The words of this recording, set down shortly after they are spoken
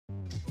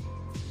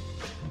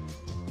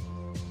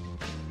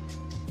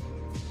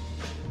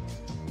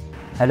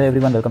Hello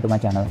everyone, welcome to my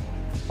channel.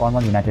 Former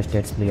United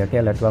States player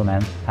Taylor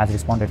Twellman has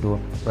responded to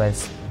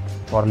press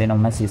for Lionel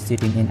Messi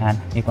sitting in an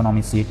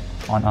economy seat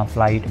on a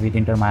flight with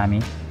Inter Miami.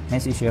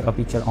 Messi shared a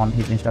picture on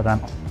his Instagram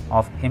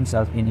of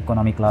himself in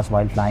economy class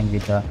while flying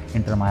with the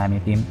Inter Miami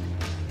team.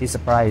 This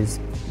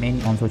surprised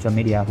many on social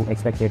media who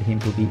expected him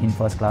to be in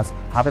first class.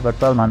 However,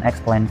 Twellman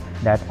explained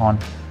that on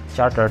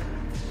chartered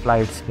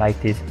flights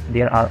like this,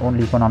 there are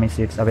only economy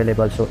seats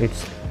available, so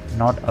it's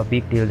not a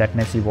big deal that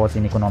Messi was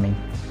in economy.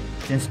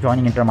 Since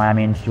joining Inter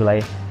Miami in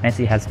July,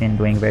 Messi has been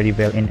doing very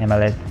well in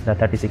MLS. The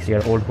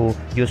 36-year-old who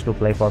used to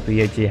play for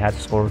PSG has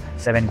scored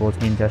 7 goals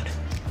in just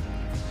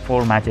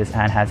 4 matches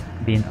and has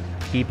been a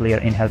key player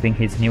in helping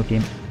his new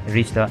team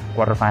reach the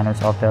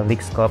quarterfinals of the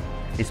League's Cup.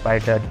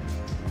 Despite the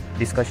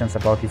discussions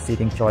about his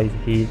seating choice,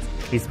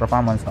 his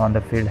performance on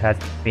the field has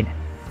been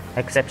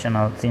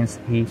exceptional since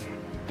he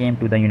came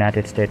to the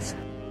United States.